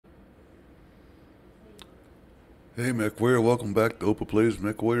Hey MechWarrior, welcome back to Opal Plays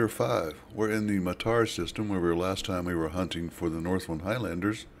MechWarrior 5. We're in the Matar system where we were last time we were hunting for the Northland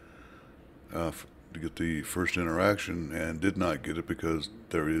Highlanders to get the first interaction, and did not get it because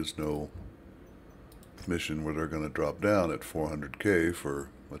there is no mission where they're going to drop down at 400k for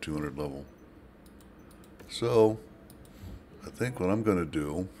a 200 level. So I think what I'm going to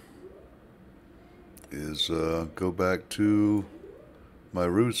do is go back to my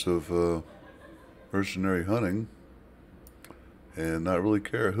roots of mercenary hunting and not really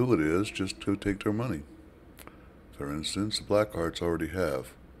care who it is, just go take their money. For instance, the Blackhearts already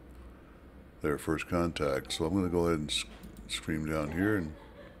have their first contact, so I'm going to go ahead and scream down here, and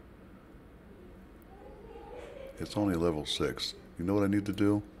it's only level 6. You know what I need to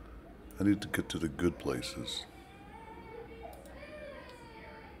do? I need to get to the good places.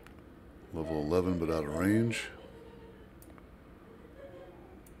 Level 11 but out of range.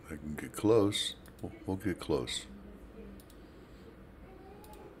 I can get close. We'll get close.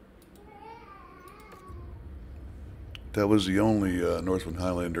 That was the only Northland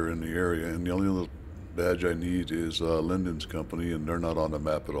Highlander in the area, and the only little badge I need is Linden's company, and they're not on the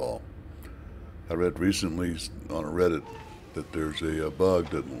map at all. I read recently on a Reddit that there's a bug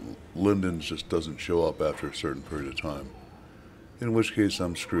that Linden's just doesn't show up after a certain period of time, in which case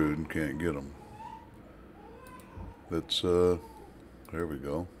I'm screwed and can't get them. That's, there we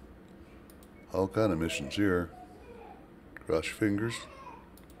go. All kind of missions here. Cross your fingers.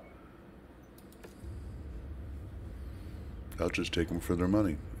 I'll just take them for their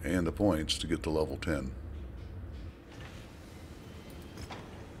money and the points to get to level 10.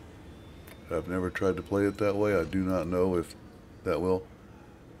 I've never tried to play it that way. I do not know if that will.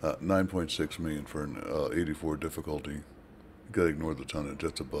 9.6 million for an 84 difficulty. You gotta ignore the tonnage,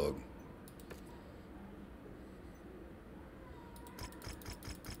 that's a bug.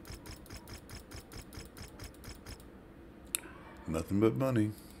 Nothing but money.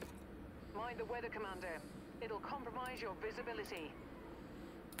 Mind the weather, Commander. It'll compromise your visibility.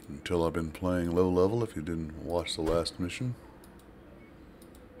 Until I've been playing low level, if you didn't watch the last mission.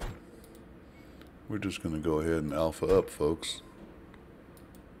 We're just going to go ahead and alpha up, folks.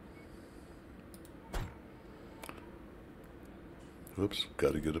 Oops,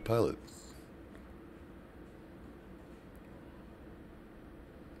 got to get a pilot.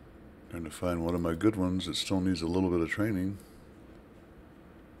 Trying to find one of my good ones that still needs a little bit of training.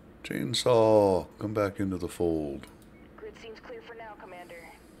 Chainsaw, come back into the fold. Grid seems clear for now, Commander.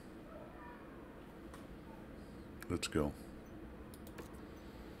 Let's go.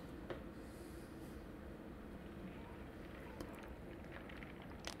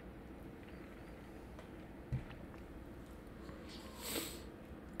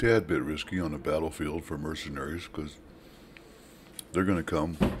 Tad bit risky on the battlefield for mercenaries because they're going to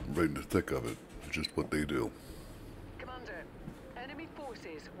come right in the thick of it. It's just what they do. Commander, enemy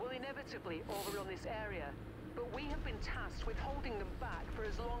forces will inevitably overrun this area, but we have been tasked with holding them back for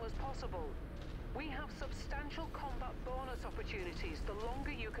as long as possible. We have substantial combat bonus opportunities the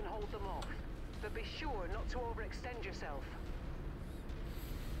longer you can hold them off, but be sure not to overextend yourself.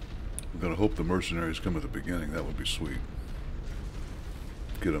 I'm going to hope the mercenaries come at the beginning. That would be sweet.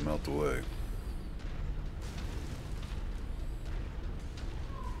 Get them out the way.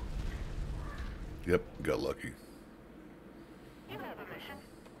 Yep, got lucky. You have a mission.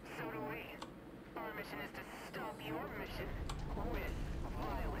 So do we. Our mission is to stop your mission with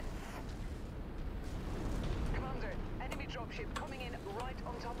violence. Commander, enemy dropship coming in right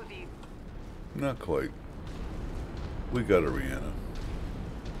on top of you. Not quite. We got a Rihanna.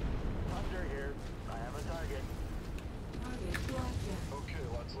 Hunter here. I have a target. Okay,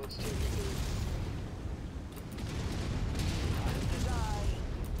 let's take it easy. Time to die.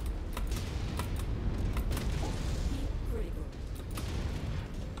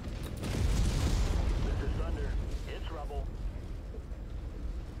 This is Thunder. It's rubble.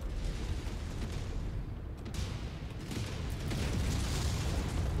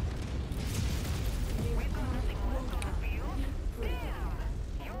 We've got nothing left on the field.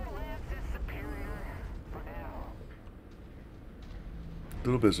 Damn! Your lance is superior for now. A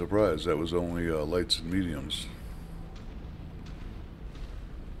little bit surprised that was only lights and mediums.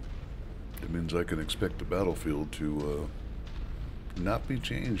 It means I can expect the battlefield to not be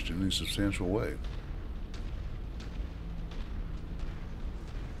changed in any substantial way.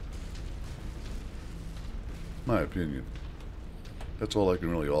 My opinion. That's all I can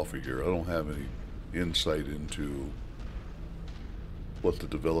really offer here. I don't have any insight into what the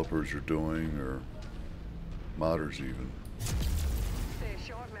developers are doing, or modders even. Stay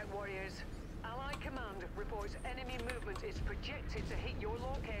sharp, MechWarriors. Allied command reports enemy movement is projected to hit your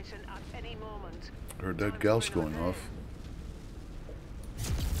location at any moment. Heard that Gauss going off.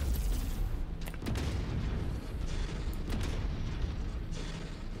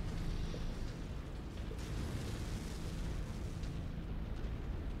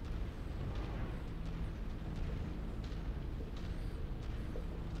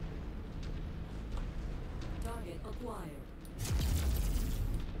 Target acquired.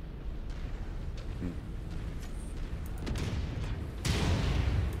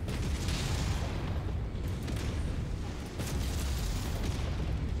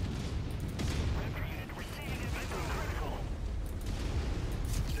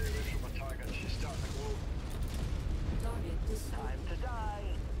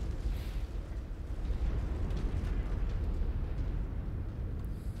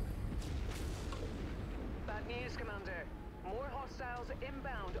 Commander. More hostiles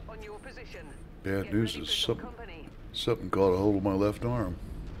inbound on your position. Bad Get news ready is for some company. something caught a hold of my left arm.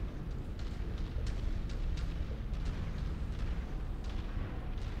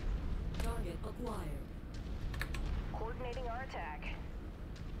 Target acquired. Coordinating our attack.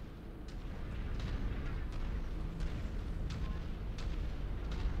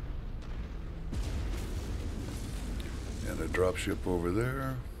 And a dropship over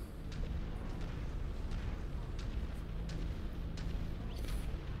there.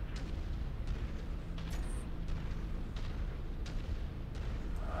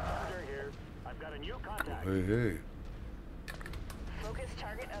 Thunder here. I've got a new contact. Hey, hey. Focus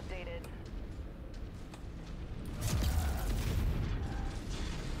target updated.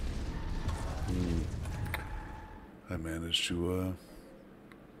 I managed to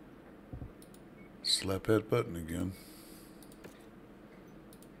slap that button again.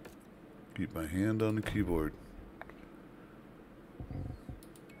 Keep my hand on the keyboard.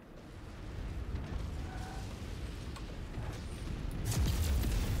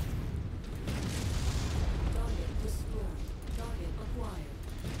 Target destroyed. Target acquired.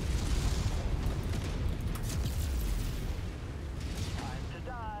 Time to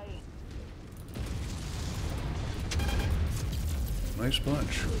die. Nice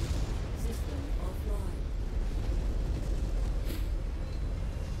punch. System offline.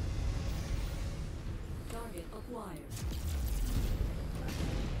 Target acquired.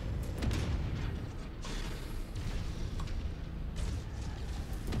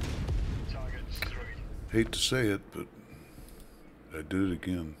 Target destroyed. Hate to say it, but I did it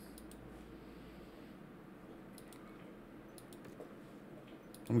again.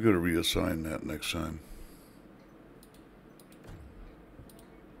 I'm going to reassign that next time.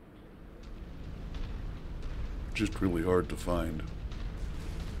 Just really hard to find.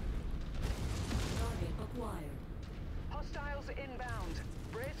 Target acquired. Hostiles inbound.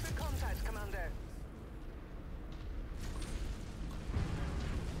 Brace for contact, Commander.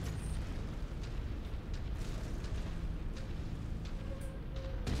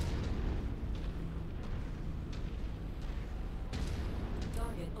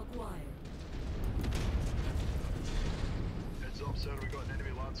 Target acquired. Heads up, sir. We got an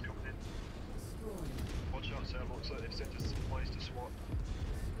enemy lance coming in. Destroyed. Watch out, sir. Looks like they've sent us supplies to SWAT.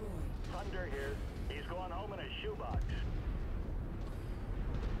 Destroyed. Thunder here. He's going home in a shoebox.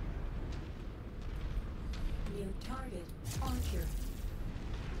 New target. Archer.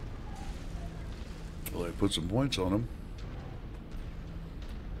 Well, I put some points on him.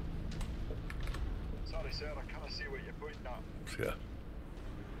 Sorry, sir. I can't see what you're pointing at. Yeah.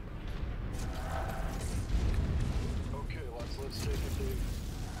 Okay, let's take it, Dave.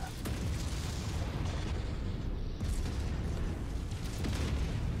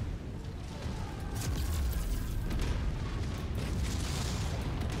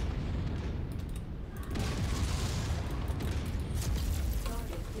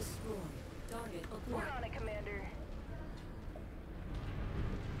 Target destroyed. Target We're acquired. on it, Commander.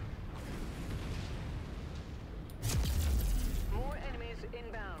 More enemies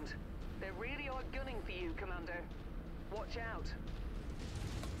inbound. They really are gunning for you, Commander. Watch out.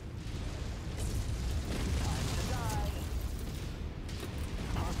 Time to die.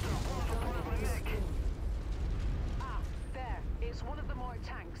 Hostile wolf upon my neck. Destroyed. Ah, there. It's one of the more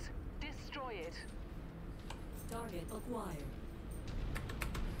tanks. Destroy it. Target acquired.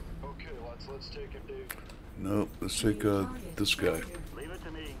 Okay, let's take him, Dave. Nope, let's take New target. this guy. Charger. Leave it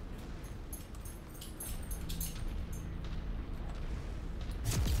to me.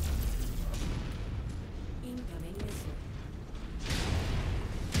 Incoming missile.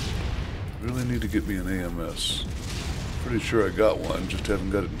 Really need to get me an AMS. Pretty sure I got one, just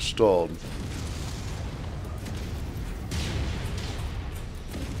haven't got it installed.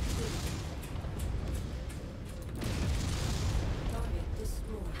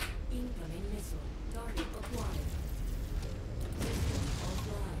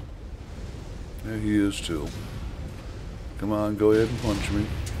 Yeah, he is too. Come on, go ahead and punch me.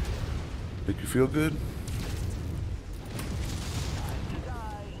 Make you feel good?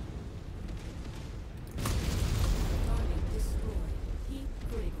 Target destroyed. Heat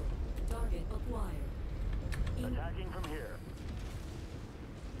critical. Target acquired. Attacking from here.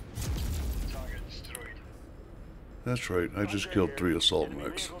 Target destroyed. That's right, I just killed 3 assault Enemy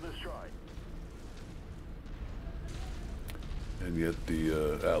mechs. vehicle destroyed. And yet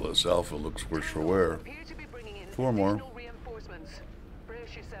the Atlas Alpha looks worse for wear. Appear to be bringing in 4 more. additional reinforcements.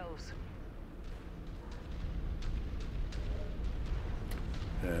 Brace yourselves.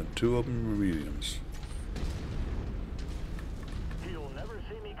 And 2 of them are mediums. He'll never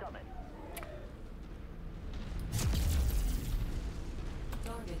see me coming.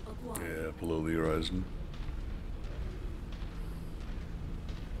 Target acquired. Yeah, below the horizon.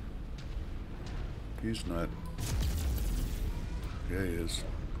 He's not. Yeah, he is.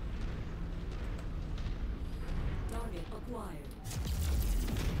 Target acquired.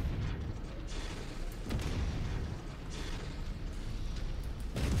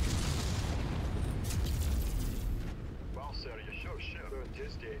 Well, sir, you sure shit on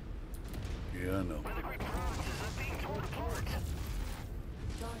Tuesday. Yeah, I know.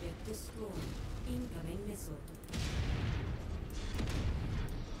 Target destroyed. Incoming missile.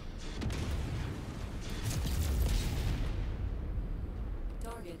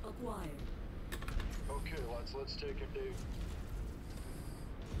 Target acquired. Okay, lads, let's take him down.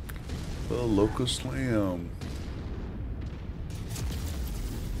 The Locust Slam.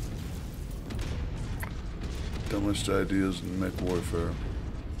 Dumbest ideas in mech warfare.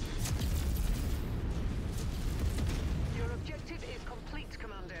 Your objective is complete,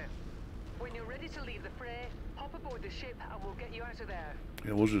 Commander. When you're ready to leave the fray, hop aboard the ship and we'll get you out of there.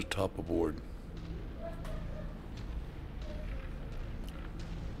 Yeah, we'll just top aboard.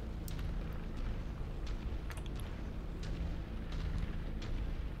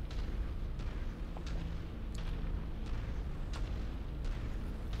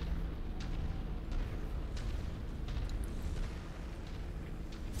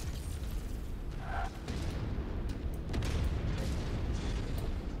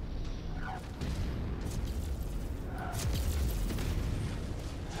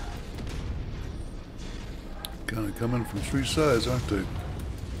 Kind of coming from 3 sides, aren't they? To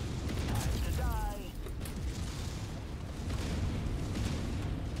die.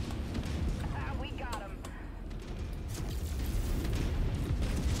 Ah, we got him.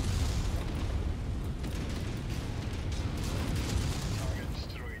 Target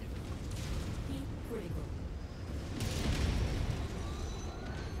destroyed. Heat critical.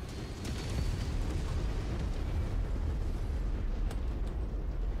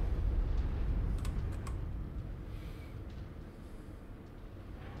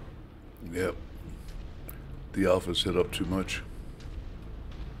 Yep. The Alpha's hit up too much.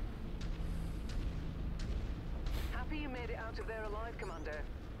 Happy you made it out of there alive, Commander.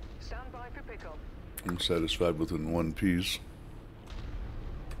 Stand by for pickup. I'm satisfied with in one piece.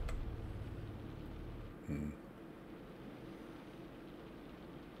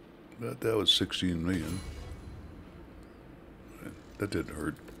 But that was 16 million. That didn't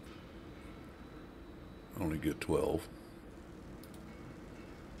hurt. Only get 12.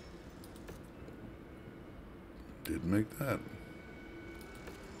 Did make that.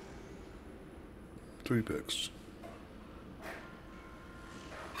 3 picks.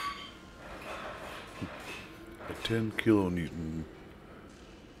 A 10 kilonewton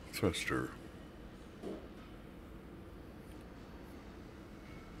thruster.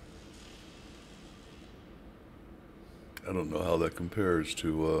 I don't know how that compares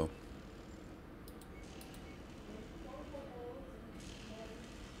to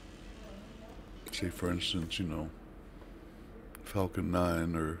say for instance, you know, Falcon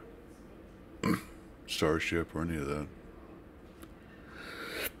 9 or Starship or any of that.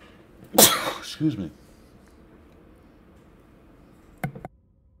 Excuse me.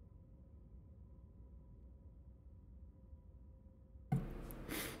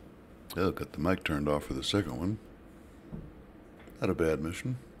 Oh, got the mic turned off for the second one. Not a bad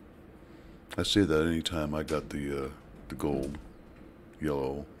mission. I say that anytime I got the gold,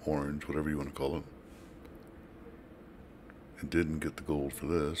 yellow, orange, whatever you want to call it. And didn't get the gold for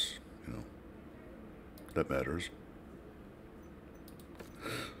this, you know. That matters.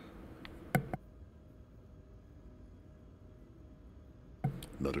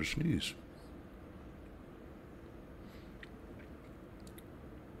 Another sneeze.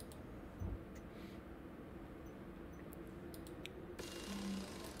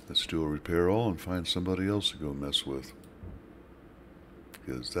 Let's do a repair all and find somebody else to go mess with.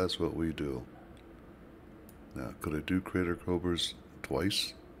 Because that's what we do. Now, could I do Crater Cobras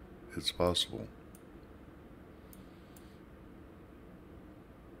twice? It's possible.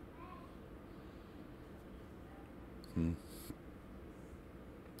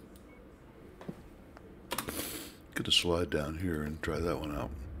 Get a slide down here and try that one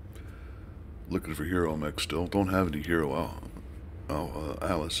out. Looking for hero mech still. Don't have any hero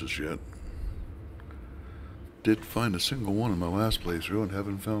Alice's yet. Did find a single one in my last playthrough and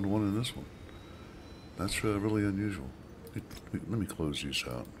haven't found one in this one. That's really unusual. Let me close these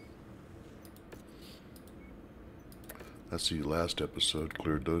out. That's the last episode.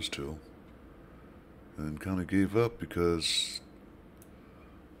 Cleared those two. And kind of gave up because,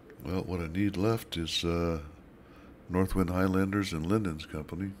 well, what I need left is Northwind Highlanders and Linden's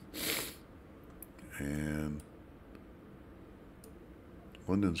Company. And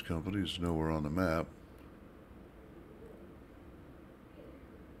Linden's Company is nowhere on the map.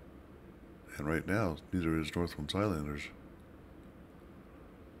 And right now, neither is Northwind's Highlanders.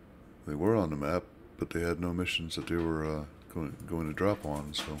 They were on the map, but they had no missions that they were going to drop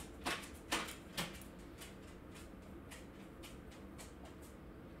on, so.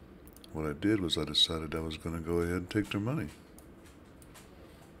 What I did was I decided I was going to go ahead and take their money.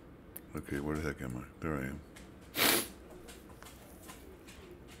 Okay, where the heck am I? There I am.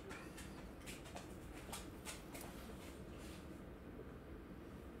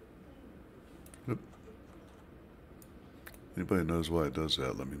 Yep. Anybody knows why it does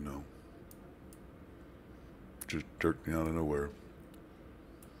that, let me know. Just jerked me out of nowhere.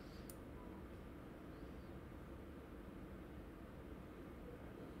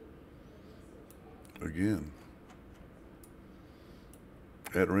 Again.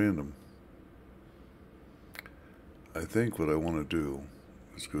 At random. I think what I want to do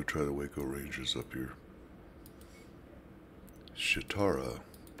is go try the Waco Rangers up here. Shitara.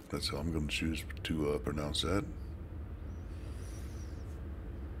 That's how I'm going to choose to pronounce that.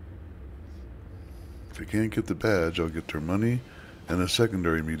 If I can't get the badge, I'll get their money, and a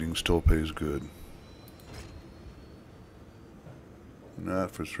secondary meeting still pays good.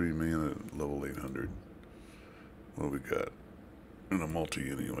 Not for 3 million at level 800. What do we got? In a multi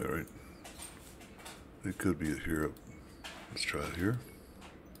anyway, right? It could be a hero. Let's try it here.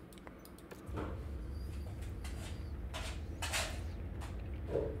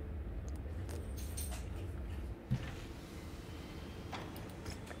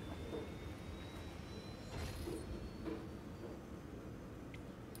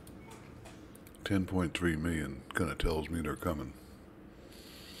 $10.3 million kind of tells me they're coming.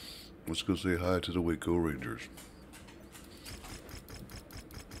 Let's go say hi to the Waco Rangers.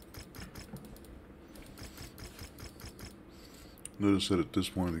 Notice that at this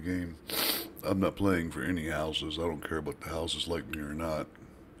point in the game, I'm not playing for any houses. I don't care about the houses like me or not.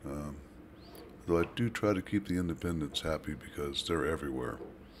 Though I do try to keep the independents happy because they're everywhere.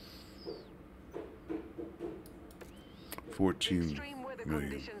 14 Extreme weather million.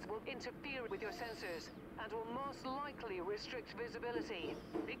 conditions will interfere with your sensors and will most likely restrict visibility.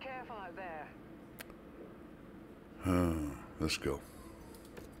 Be careful out there. Let's go.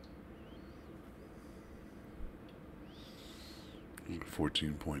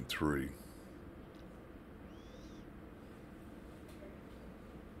 $14.3.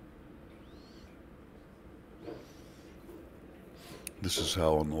 This is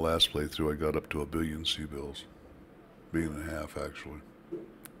how on the last playthrough I got up to 1 billion C-bills. Billion and a half, actually.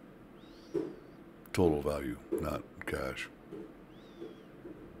 Total value, not cash.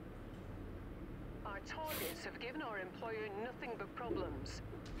 Our targets have given our employer nothing but problems.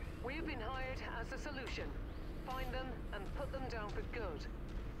 We've been hired as a solution. Find them and put them down for good.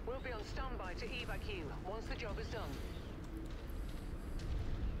 We'll be on standby to evac you once the job is done.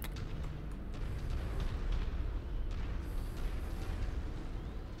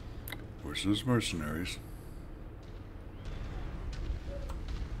 Where's those mercenaries?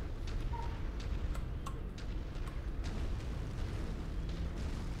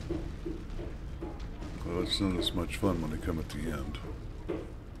 Well, it's not as much fun when they come at the end.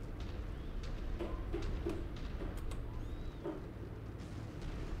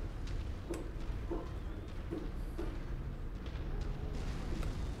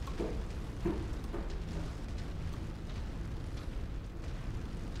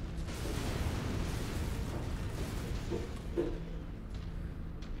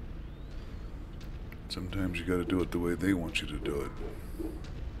 Sometimes you gotta do it the way they want you to do it.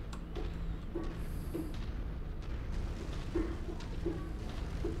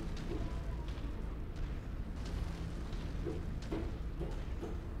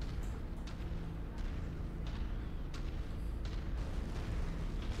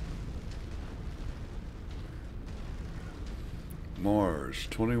 Mars,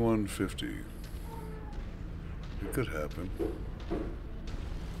 2150. It could happen.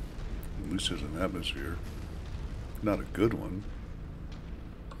 At least there's an atmosphere. Not a good one.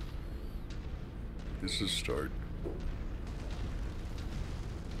 This is a start.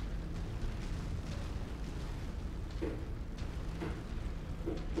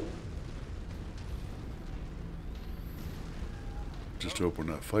 Just hope we're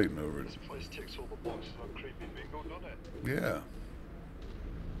not fighting over it. This place ticks all the boxes on creepy bingo, doesn't it? Yeah.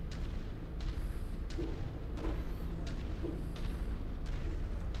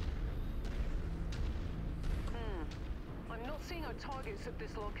 I'm not seeing our targets at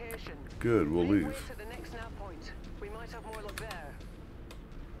this location. Good, we'll Make way leave. to the next nav point. We might have more luck there.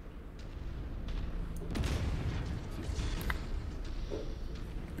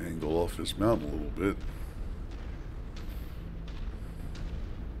 Angle off this mountain a little bit.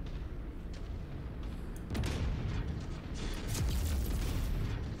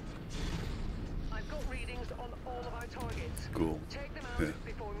 I've got readings on all of our targets. Cool. Take them out Yeah.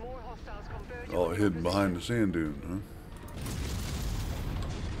 before more hostiles converge. All on hidden your behind the position. sand dune, huh?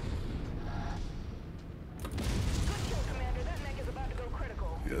 Good kill, Commander. That mech is about to go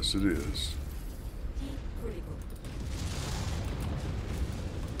critical. Yes, it is. Heat critical.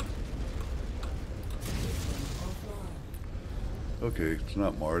 System offline. Okay, it's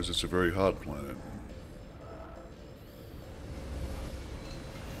not Mars, it's a very hot planet.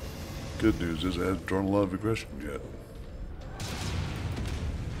 Good news is it hasn't drawn a lot of aggression yet.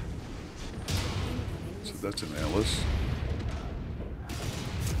 So that's an Atlas.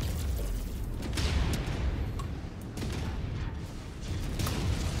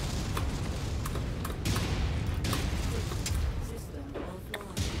 System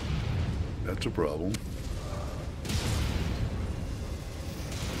offline. That's a problem.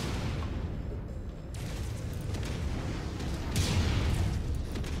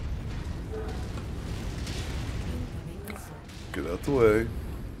 Incoming missile. Get out the way.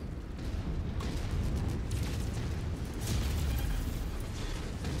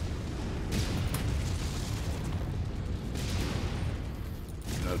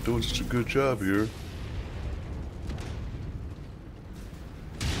 Not doing such a good job here.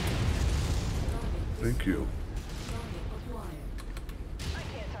 Thank you. Target acquired. I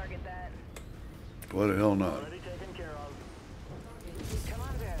can't target that. Why the hell not? Already taken care of.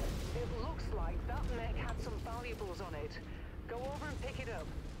 Commander, it looks like that mech had some valuables on it. Go over and pick it up.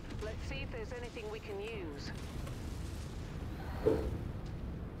 Let's see if there's anything we can use.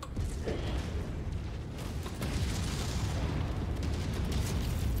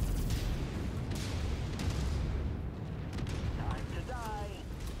 Time to die.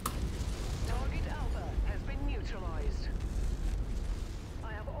 Target Alpha has been neutralized.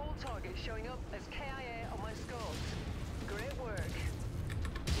 I have all targets showing up as KIA on my scopes. Great work.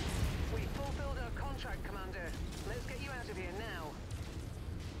 We fulfilled our contract, Commander. Let's get you out of here now.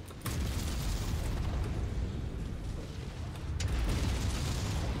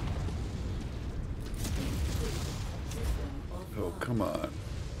 System offline. Oh, come on.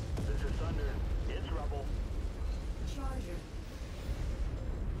 This is Thunder. It's rubble. Charger.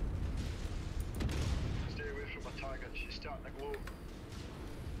 Stay away from my target, she's starting to glow.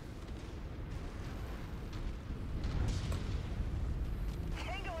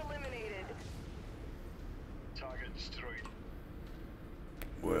 Tango eliminated. Target destroyed.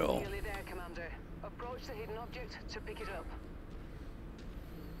 Well, Nearly there, Commander. Approach the hidden object to pick it up.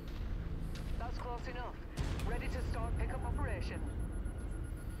 That's close enough. Ready to start pickup operation.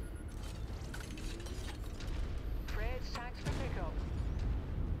 Freight tagged for pickup.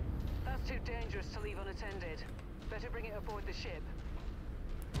 That's too dangerous to leave unattended. Better bring it aboard the ship.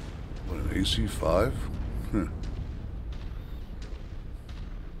 what, an AC-5? Huh.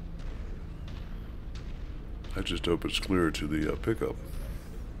 I just hope it's clear to the pickup.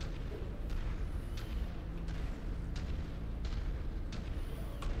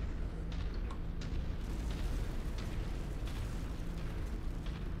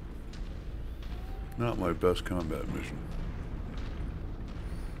 Not my best combat mission.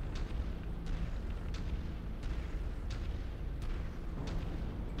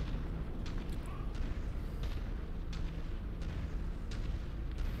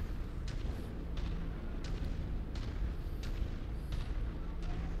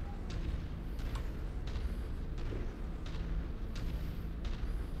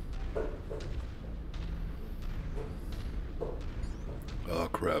 Oh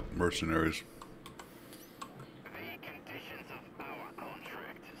crap, mercenaries. The conditions of our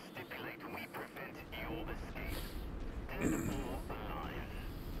contract stipulate we prevent your escape. Dead or alive.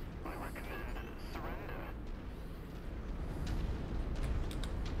 I recommend surrender.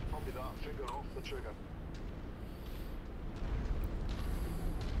 the trigger.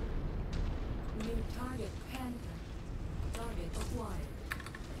 New target Panther. Target acquired.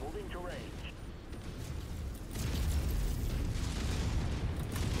 Moving to range.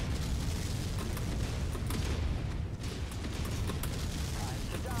 Time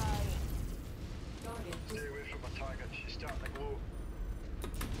to die. Target Stay away from my target. She's starting to glow.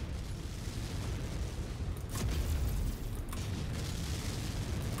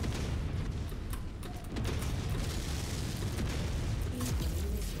 incoming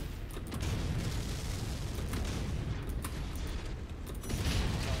mission.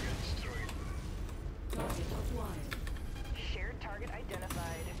 Target destroyed. Target acquired. Shared target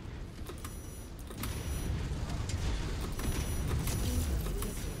identified. Incoming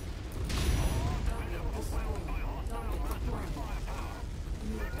mission. Target destroyed. Target acquired.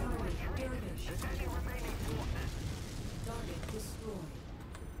 New target dervish. Target destroyed.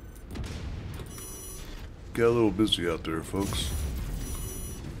 Got a little busy out there, folks.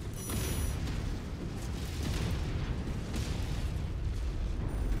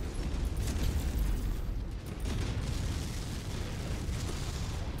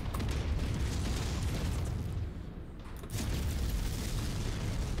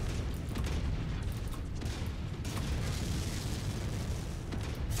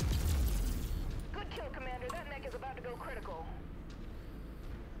 Good kill, Commander. That mech is about to go critical.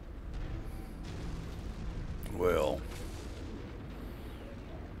 Well,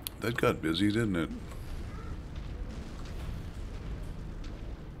 that got busy, didn't it?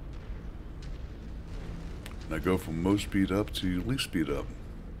 And I go from most speed up to least speed up.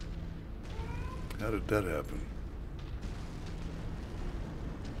 How did that happen?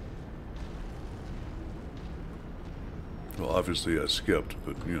 Well, obviously I skipped,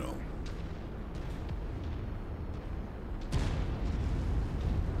 but you know.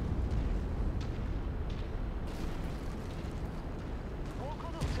 Walk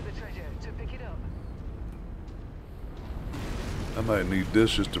on up to the treasure to pick it up. I might need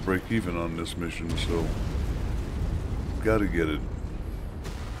this just to break even on this mission, so gotta get it.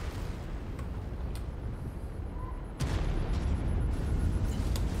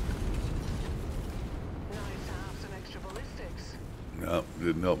 Nice to have some extra ballistics. No,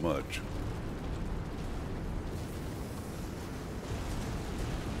 didn't help much.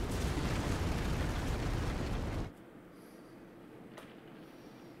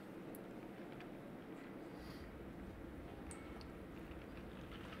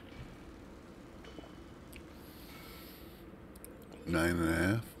 Nine and a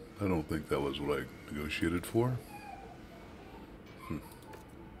half? I don't think that was what I negotiated for.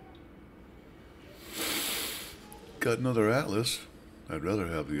 Got another Atlas. I'd rather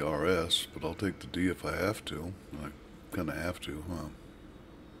have the RS, but I'll take the D if I have to. I kind of have to, huh?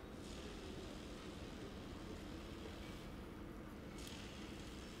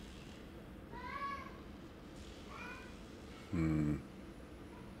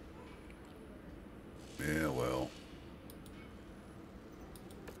 Yeah, well.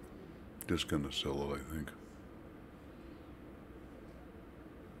 Just gonna sell it, I think.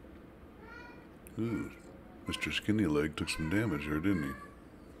 Ooh, Mr. Skinny Leg took some damage there, didn't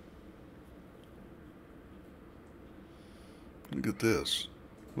he? Look at this.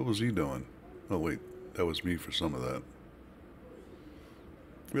 What was he doing? Oh, wait, that was me for some of that.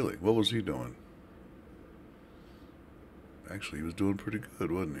 Really, what was he doing? Actually, he was doing pretty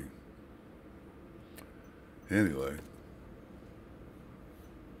good, wasn't he? Anyway.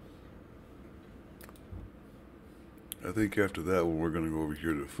 I think after that one, we're going to go over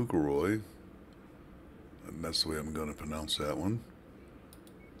here to Fukuroy. And that's the way I'm going to pronounce that one.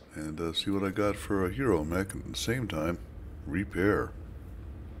 And see what I got for a hero mech. And at the same time, repair.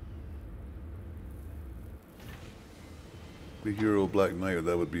 The hero Black Knight,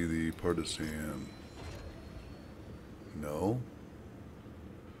 that would be the Partisan. No.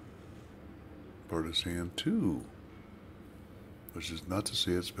 Partisan 2. Which is not to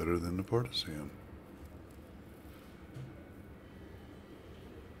say it's better than the Partisan.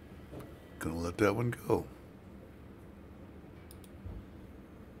 Gonna let that one go.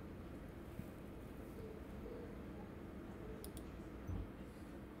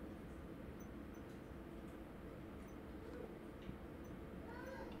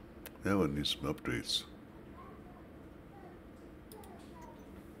 That one needs some updates.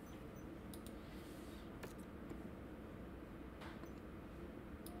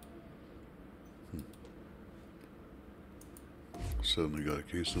 Suddenly got a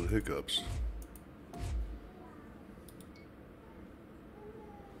case of the hiccups.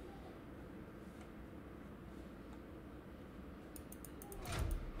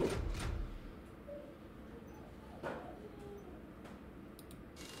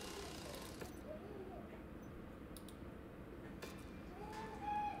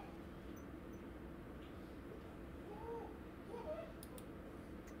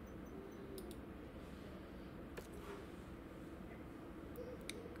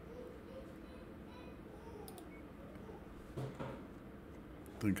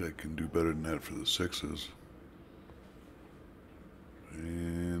 think I can do better than that for the 6s.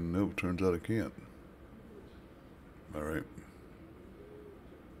 And nope, turns out I can't. Alright.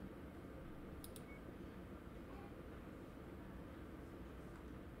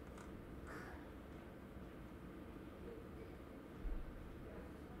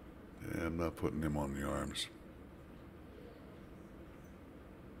 Yeah, I'm not putting him on the arms.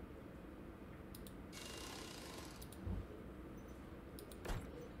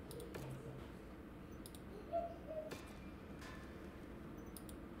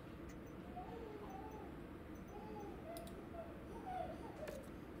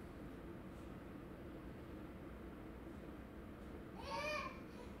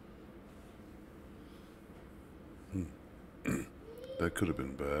 That could have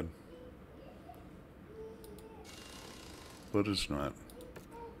been bad. But it's not.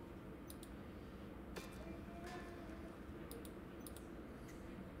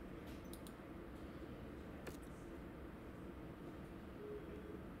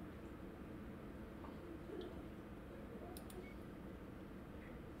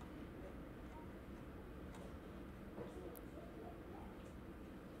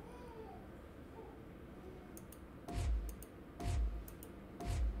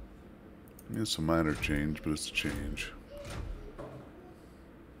 It's a minor change, but it's a change.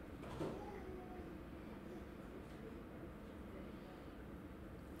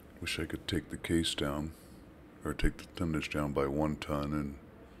 Wish I could take the case down, or take the tonnage down by 1 ton, and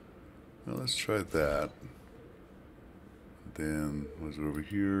well, let's try that. Then, was it over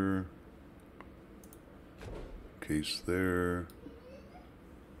here? Case there.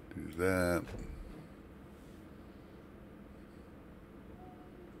 Do that.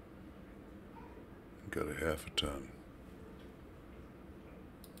 Got a 1/2 ton.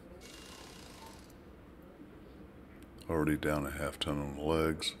 Already down a 1/2 ton on the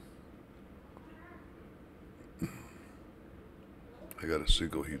legs. I got a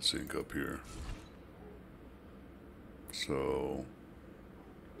single heat sink up here. So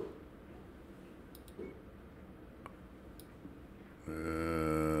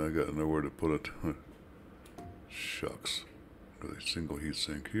I got nowhere to put it. Shucks. Got a single heat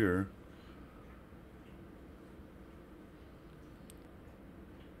sink here.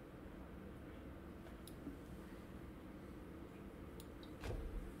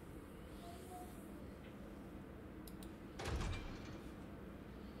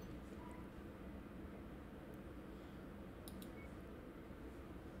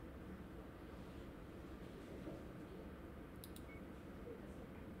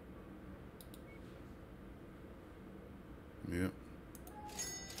 Yep.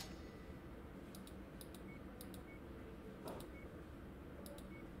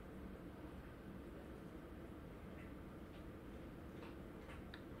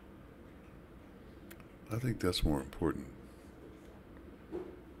 I think that's more important.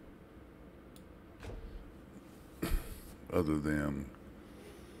 Other than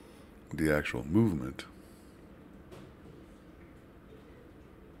the actual movement.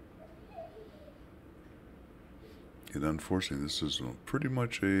 And unfortunately, this is pretty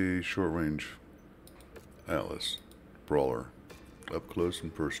much a short-range Atlas brawler, up close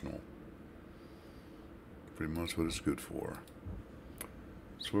and personal. Pretty much what it's good for.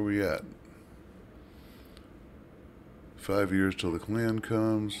 That's where we at. 5 years till the clan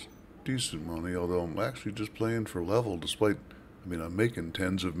comes. Decent money, although I'm actually just playing for level. Despite, I mean, I'm making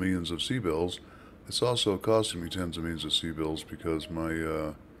tens of millions of C-bills. It's also costing me tens of millions of C-bills because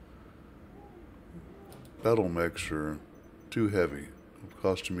my battlemechs are too heavy. It's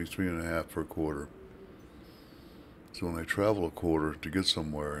costing me 3.5 per quarter. So when I travel a quarter to get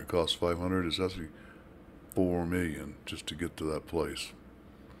somewhere, it costs 500. It's actually 4 million just to get to that place.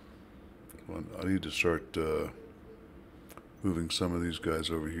 Well, I need to start moving some of these guys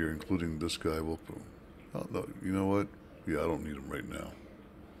over here, including this guy. We'll put, oh, no, you know what? Yeah, I don't need him right now.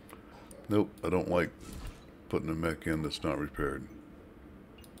 Nope, I don't like putting a mech in that's not repaired.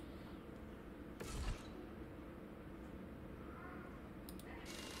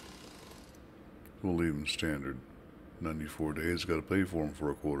 We'll leave them standard. 94 days, got to pay for them for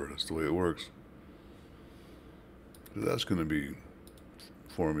a quarter. That's the way it works. That's going to be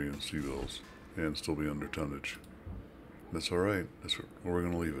 4 million C-bills and still be under tonnage. That's alright. That's where we're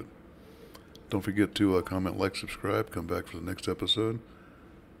going to leave it. Don't forget to comment, like, subscribe. Come back for the next episode.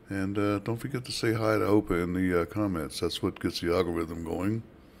 And don't forget to say hi to Opa in the comments. That's what gets the algorithm going.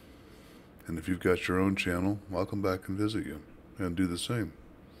 And if you've got your own channel, I'll come back and visit you and do the same.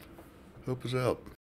 Hope is out.